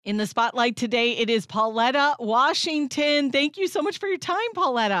In the spotlight today, it is Pauletta Washington. Thank you so much for your time,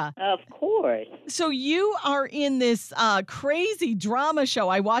 Pauletta. Of course. So you are in this crazy drama show.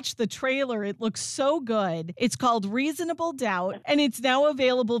 I watched the trailer. It looks so good. It's called Reasonable Doubt, and it's now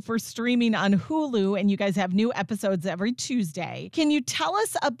available for streaming on Hulu, and you guys have new episodes every Tuesday. Can you tell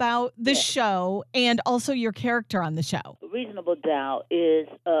us about the show and also your character on the show? Reasonable Doubt is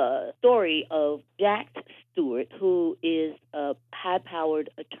a story of Jack Stewart, who is a high-powered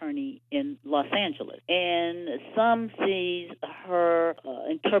attorney in Los Angeles. And some sees her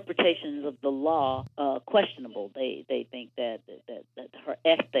interpretations of the law questionable. They think that her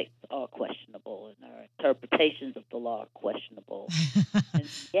ethics are questionable and her interpretations of the law are questionable. And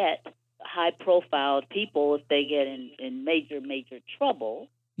yet, high-profile people, if they get in major trouble,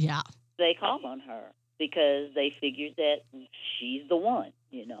 they call on her, because they figured that she's the one,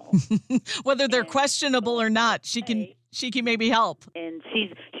 Whether they're questionable or not, she can maybe help. And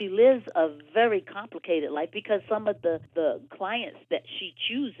she lives a very complicated life, because some of the clients that she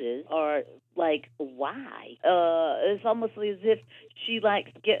chooses are like, why? It's almost as if she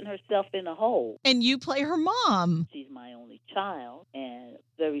likes getting herself in a hole. And you play her mom. She's my only child, and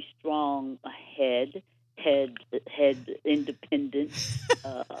very strong head independent,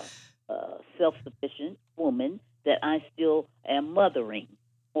 self-sufficient woman that I still am mothering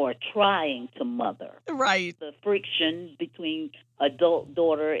or trying to mother. Right. The friction between adult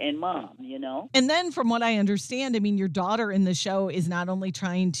daughter and mom, And then from what I understand, your daughter in the show is not only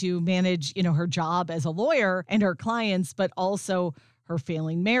trying to manage, her job as a lawyer and her clients, but also her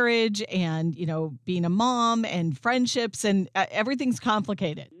failing marriage and, being a mom and friendships, and everything's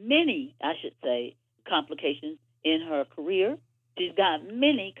complicated. Many, I should say, complications in her career. She's got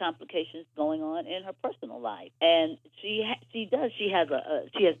many complications going on in her personal life, and she has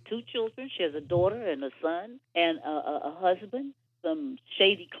two children. She has a daughter and a son, and a husband. Some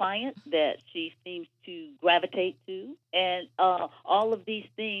shady clients that she seems to gravitate to, and all of these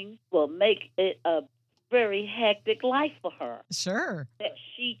things will make it a very hectic life for her. Sure. That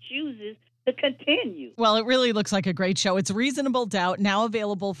she chooses to continue. Well, it really looks like a great show. It's Reasonable Doubt, now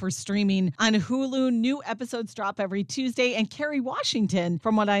available for streaming on Hulu. New episodes drop every Tuesday, and Kerry Washington,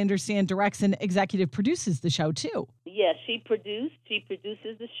 from what I understand, directs and executive produces the show too. Yes, she produces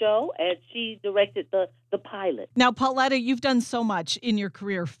the show, and she directed the pilot. Now, Pauletta, you've done so much in your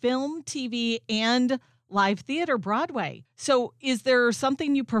career: film, TV, and live theater, Broadway. So is there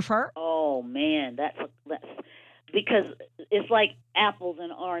something you prefer? Oh, man, that's because it's like apples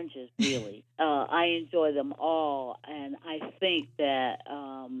and oranges, really. I enjoy them all, and I think that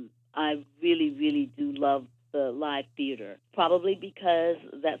I really, really do love the live theater, probably because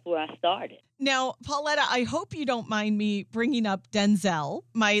that's where I started. Now, Pauletta, I hope you don't mind me bringing up Denzel.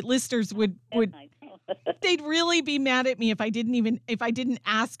 My listeners would they'd really be mad at me if I didn't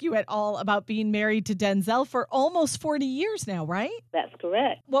ask you at all about being married to Denzel for almost 40 years now, right? That's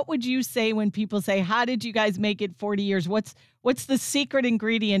correct. What would you say when people say, how did you guys make it 40 years? What's the secret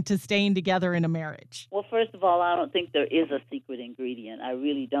ingredient to staying together in a marriage? Well, first of all, I don't think there is a secret ingredient. I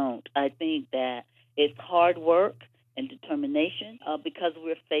really don't. I think that it's hard work and determination, because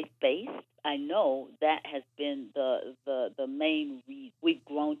we're faith-based. I know that has been the main reason we've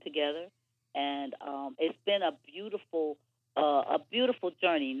grown together. And it's been a beautiful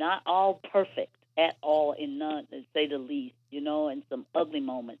journey. Not all perfect at all, in none, to say the least. And some ugly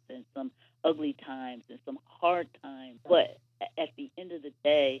moments, and some ugly times, and some hard times. But at the end of the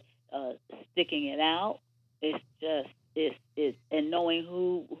day, sticking it out, and knowing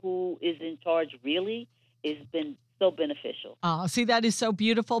who is in charge really has been so beneficial. Oh, see, that is so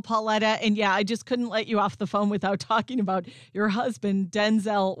beautiful, Pauletta. And yeah, I just couldn't let you off the phone without talking about your husband,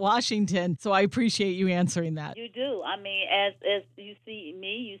 Denzel Washington. So I appreciate you answering that. You do. As you see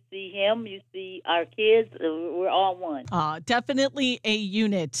me, you see him, you see our kids, we're all one. Definitely a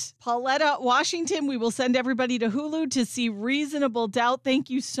unit. Pauletta Washington, we will send everybody to Hulu to see Reasonable Doubt. Thank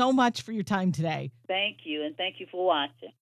you so much for your time today. Thank you, and thank you for watching.